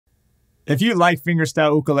If you like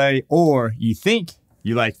fingerstyle ukulele, or you think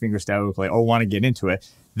you like fingerstyle ukulele or want to get into it,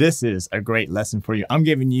 this is a great lesson for you. I'm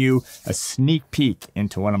giving you a sneak peek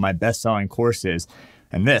into one of my best-selling courses,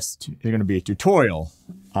 and this is going to be a tutorial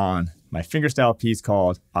on my fingerstyle piece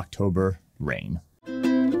called October Rain.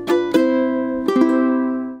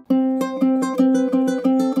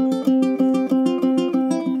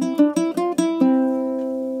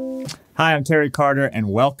 Hi, I'm Terry Carter, and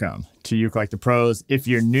welcome to UKelikethePros. If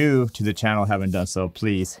you're new to the channel, haven't done so,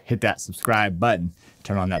 please hit that subscribe button,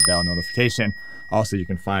 turn on that bell notification. Also, you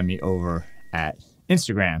can find me over at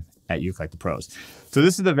Instagram at UKelikethePros. So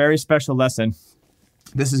this is a very special lesson.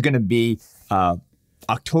 This is going to be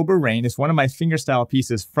October Rain. It's one of my fingerstyle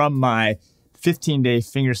pieces from my 15-day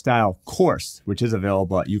fingerstyle course, which is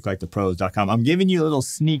available at ukelikethepros.com. I'm giving you a little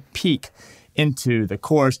sneak peek into the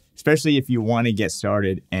course, especially if you want to get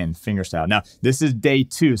started in fingerstyle. Now, this is day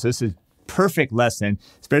 2, so this is perfect lesson,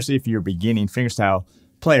 especially if you're a beginning fingerstyle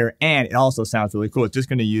player, and it also sounds really cool. It's just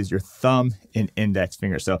going to use your thumb and index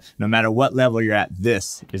finger. So no matter what level you're at,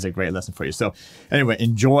 this is a great lesson for you. So anyway,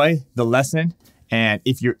 enjoy the lesson, and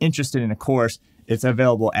if you're interested in a course, it's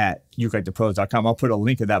available at ukelikethepros.com. I'll put a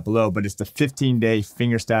link to that below, but it's the 15-day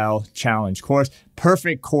fingerstyle challenge course.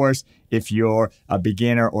 Perfect course if you're a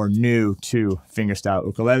beginner or new to fingerstyle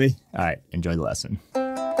ukulele. All right, enjoy the lesson.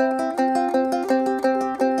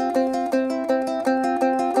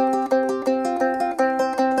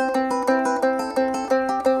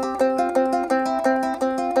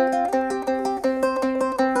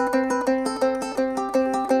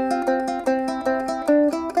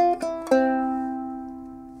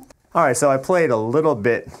 All right, so I played a little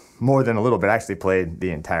bit, more than a little bit, I actually played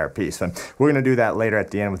the entire piece. So we're gonna do that later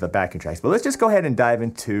at the end with the backing tracks. But let's just go ahead and dive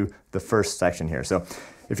into the first section here. So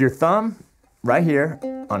if your thumb right here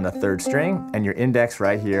on the 3rd string and your index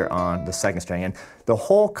right here on the 2nd string, and the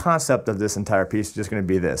whole concept of this entire piece is just gonna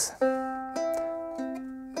be this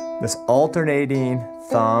alternating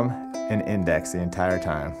thumb and index the entire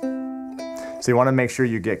time. So you wanna make sure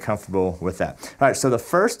you get comfortable with that. All right, so the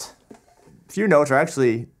first few notes are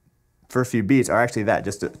actually, for a few beats, are actually that,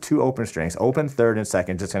 just 2 open strings, open 3rd and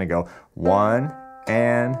 2nd, just gonna go 1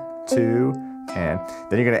 and 2, and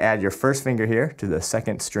then you're gonna add your 1st finger here to the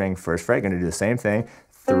 2nd string 1st fret, gonna do the same thing,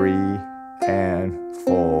 3 and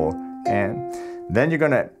 4, and then you're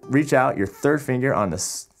gonna reach out your 3rd finger on the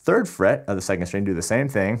 3rd fret of the 2nd string, do the same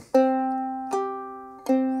thing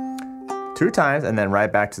 2 times, and then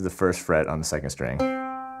right back to the 1st fret on the 2nd string.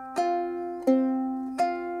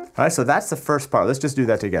 All right, so that's the first part. Let's just do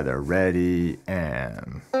that together. Ready,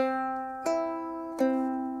 and.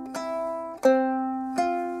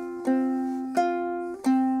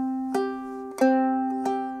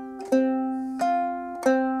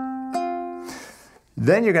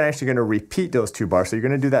 Then you're actually going to repeat those 2 bars. So you're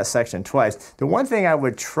going to do that section twice. The one thing I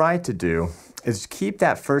would try to do is keep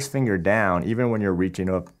that 1st finger down even when you're reaching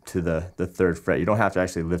up to the 3rd fret. You don't have to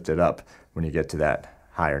actually lift it up when you get to that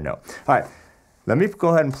higher note. All right. Let me go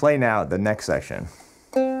ahead and play now the next section.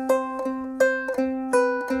 All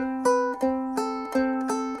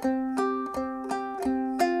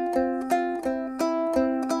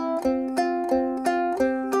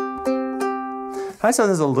right, so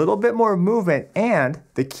there's a little bit more movement, and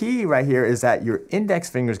the key right here is that your index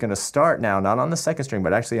finger is going to start now, not on the 2nd string,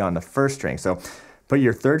 but actually on the 1st string. So put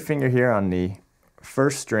your 3rd finger here on the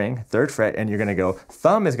 1st string, 3rd fret, and you're going to go,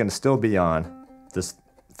 thumb is going to still be on this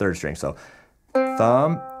 3rd string. So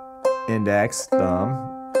thumb, index,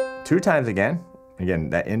 thumb, 2 times again. Again,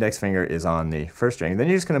 that index finger is on the 1st string. Then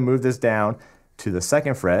you're just going to move this down to the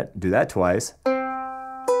 2nd fret, do that twice.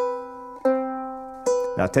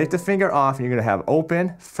 Now take the finger off, and you're going to have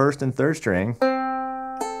open 1st and 3rd string.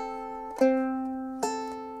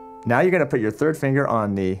 Now you're going to put your 3rd finger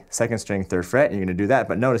on the 2nd string, 3rd fret, and you're going to do that.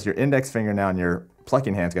 But notice your index finger now in your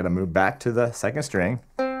plucking hand's got to move back to the 2nd string.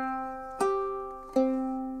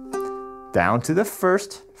 Down to the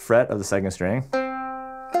 1st fret of the 2nd string.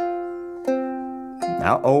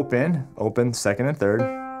 Now open 2nd and 3rd.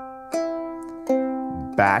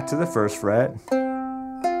 Back to the 1st fret.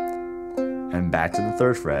 And back to the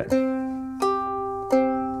 3rd fret.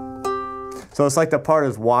 So it's like the part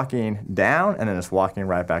is walking down and then it's walking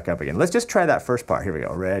right back up again. Let's just try that first part. Here we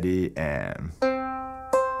go. Ready, and.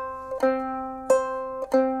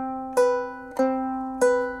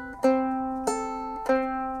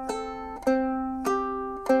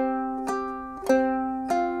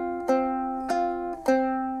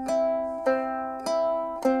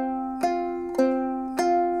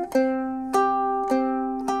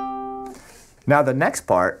 Now the next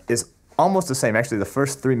part is almost the same. Actually, the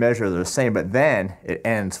first 3 measures are the same, but then it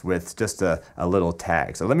ends with just a little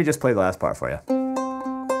tag. So let me just play the last part for you.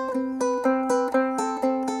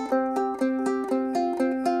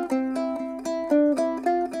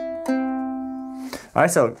 All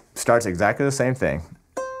right, so starts exactly the same thing.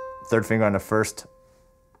 3rd finger on the 1st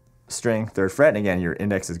string, 3rd fret, and again, your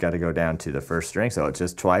index has got to go down to the 1st string, so it's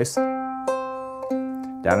just twice. Down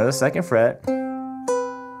to the 2nd fret,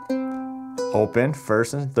 open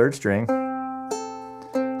 1st and 3rd string,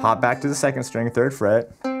 hop back to the 2nd string, 3rd fret,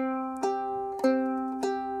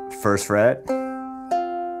 1st fret,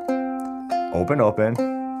 open, open.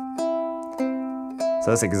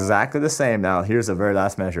 So it's exactly the same. Now here's the very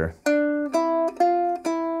last measure.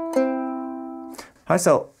 All right,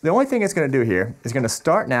 so the only thing it's going to do here is going to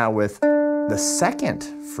start now with the 2nd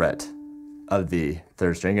fret of the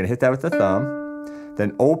 3rd string. You're going to hit that with the thumb,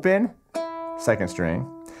 then open 2nd string.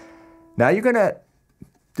 Now you're going to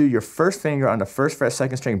do your 1st finger on the 1st fret,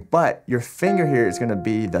 2nd string, but your finger here is going to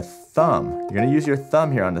be the thumb. You're going to use your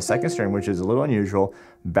thumb here on the 2nd string, which is a little unusual,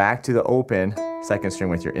 back to the open 2nd string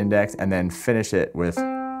with your index, and then finish it with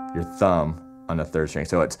your thumb on the 3rd string.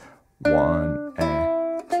 So it's 1 and.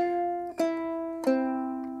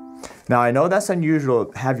 Now I know that's unusual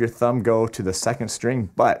to have your thumb go to the 2nd string,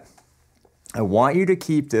 but I want you to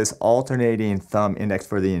keep this alternating thumb index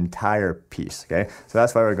for the entire piece, okay? So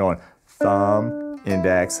that's why we're going thumb,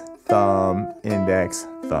 index, thumb, index,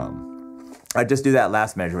 thumb. All right, just do that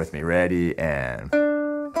last measure with me. Ready, and.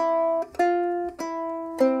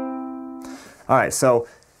 All right, so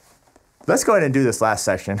let's go ahead and do this last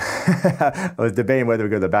section. I was debating whether we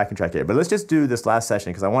go to the backing track yet, but let's just do this last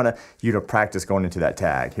section because I want you to practice going into that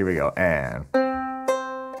tag. Here we go, and.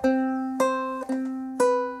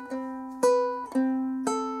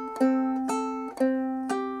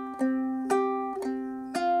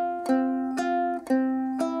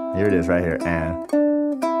 Here it is right here, and.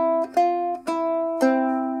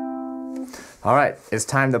 All right, it's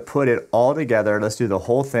time to put it all together. Let's do the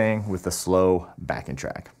whole thing with the slow backing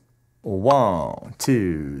track. 1,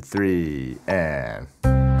 2, 3, and.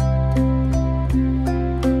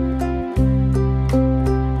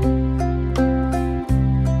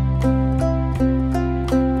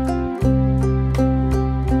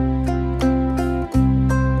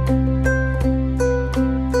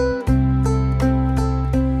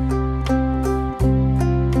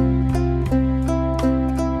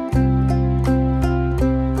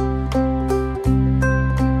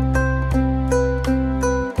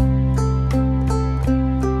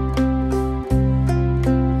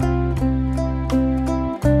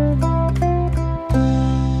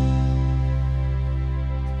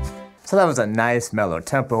 So that was a nice mellow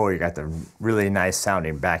tempo. You got the really nice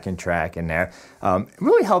sounding backing track in there. It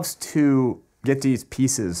really helps to get these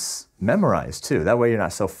pieces memorized too. That way you're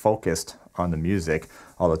not so focused on the music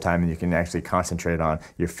all the time, and you can actually concentrate on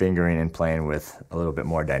your fingering and playing with a little bit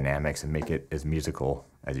more dynamics and make it as musical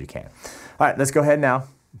as you can. All right, let's go ahead now.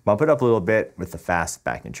 Bump it up a little bit with the fast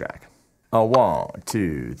backing track. 1,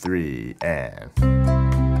 2, 3, and.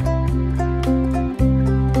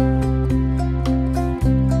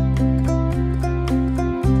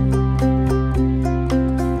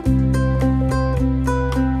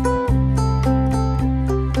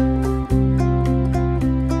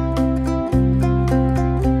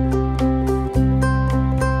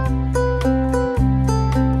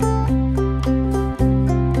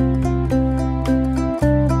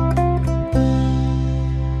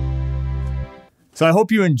 So I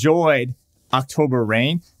hope you enjoyed October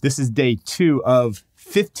Rain. This is day 2 of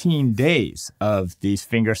 15 days of these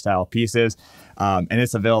fingerstyle pieces, and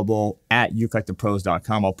it's available at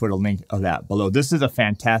ukelikethepros.com. I'll put a link of that below. This is a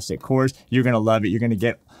fantastic course. You're going to love it. You're going to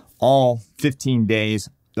get all 15 days.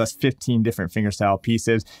 That's 15 different fingerstyle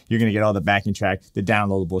pieces. You're going to get all the backing track, the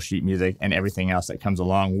downloadable sheet music, and everything else that comes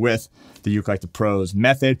along with the Uke Like the Pros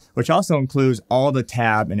method, which also includes all the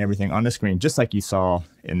tab and everything on the screen, just like you saw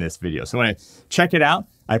in this video. So when check it out,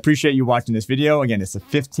 I appreciate you watching this video. Again, it's a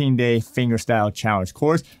 15-day fingerstyle challenge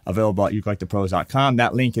course available at ukelikethepros.com.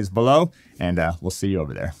 That link is below, and we'll see you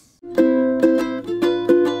over there.